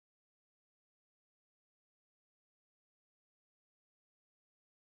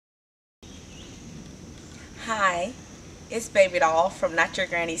Hi, it's Babydoll from Not Your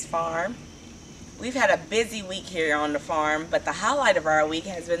Granny's Farm. We've had a busy week here on the farm, but the highlight of our week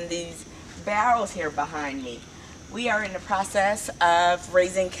has been these barrels here behind me. We are in the process of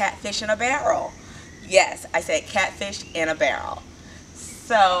raising catfish in a barrel. Yes, I said catfish in a barrel.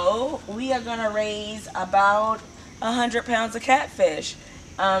 So we are going to raise about 100 pounds of catfish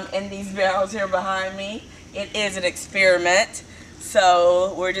in these barrels here behind me. It is an experiment,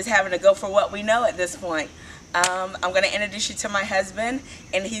 so we're just having to go for what we know at this point. I'm going to introduce you to my husband,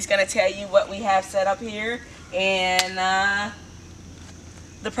 and he's going to tell you what we have set up here and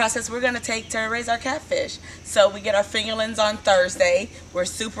the process we're going to take to raise our catfish. So we get our fingerlings on Thursday. We're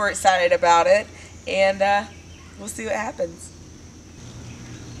super excited about it, and we'll see what happens.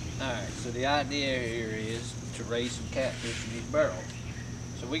 Alright, so the idea here is to raise some catfish in these barrels.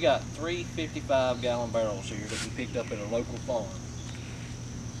 So we got 3 55-gallon barrels here that we picked up at a local farm.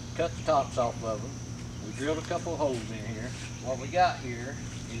 Cut the tops off of them. We drilled a couple of holes in here. What we got here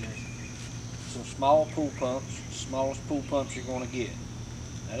is some small pool pumps, the smallest pool pumps you're going to get.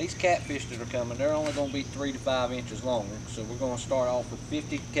 Now these catfish that are coming, they're only going to be 3 to 5 inches longer, so we're going to start off with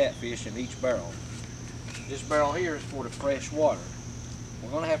 50 catfish in each barrel. This barrel here is for the fresh water.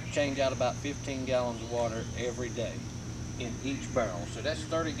 We're going to have to change out about 15 gallons of water every day in each barrel. So that's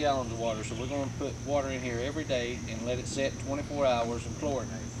 30 gallons of water, so we're going to put water in here every day and let it set 24 hours and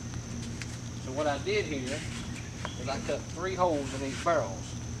chlorinate. So what I did here is I cut 3 holes in these barrels.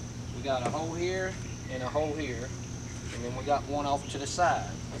 We got a hole here and a hole here, and then we got one off to the side.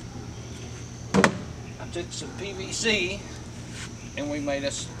 I took some PVC and we made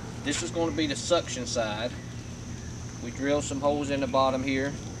this is going to be the suction side. We drilled some holes in the bottom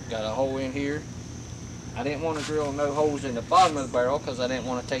here, got a hole in here. I didn't want to drill no holes in the bottom of the barrel because I didn't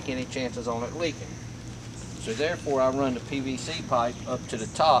want to take any chances on it leaking. So therefore I run the PVC pipe up to the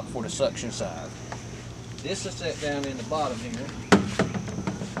top for the suction side. This is set down in the bottom here.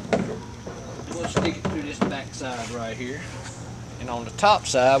 We'll stick it through this back side right here. And on the top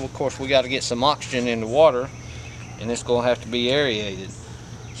side, of course, we got to get some oxygen in the water, and it's going to have to be aerated.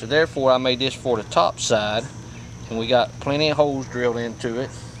 So therefore I made this for the top side, and we got plenty of holes drilled into it.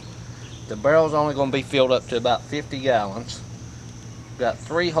 The barrel's only going to be filled up to about 50 gallons. Got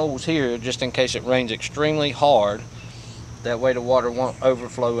 3 holes here just in case it rains extremely hard. That way the water won't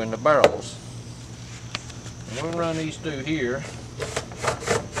overflow in the barrels. And we'll run these through here.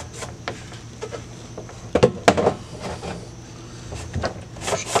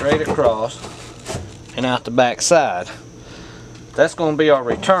 Straight across and out the back side. That's going to be our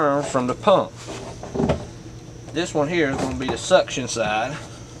return from the pump. This one here is going to be the suction side.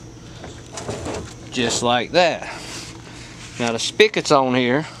 Just like that. Now the spigots on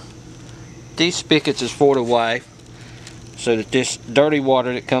here, these spigots is for the wife, so that this dirty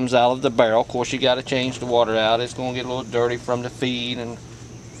water that comes out of the barrel, of course you got to change the water out, it's going to get a little dirty from the feed and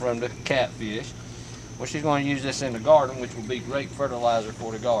from the catfish. Well, she's going to use this in the garden, which will be great fertilizer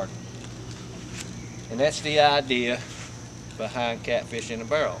for the garden. And that's the idea behind catfish in a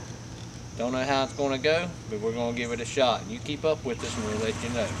barrel. Don't know how it's going to go, but we're going to give it a shot. You keep up with us and we'll let you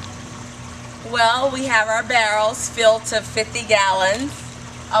know. Well, we have our barrels filled to 50 gallons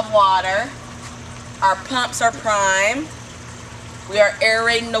of water. Our pumps are primed. We are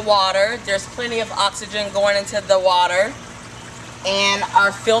aerating the water. There's plenty of oxygen going into the water. And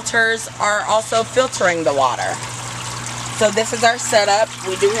our filters are also filtering the water. So this is our setup.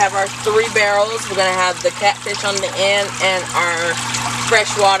 We do have our 3 barrels. We're going to have the catfish on the end and our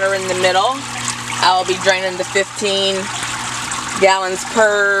fresh water in the middle. I'll be draining the 15 gallons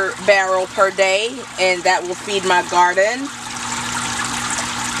per barrel per day, and that will feed my garden.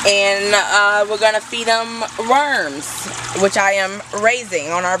 And we're going to feed them worms, which I am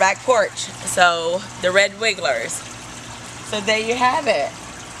raising on our back porch. So the red wigglers. So there you have it.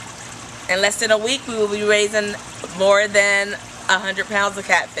 In less than a week we will be raising more than 100 pounds of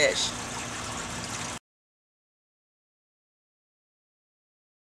catfish.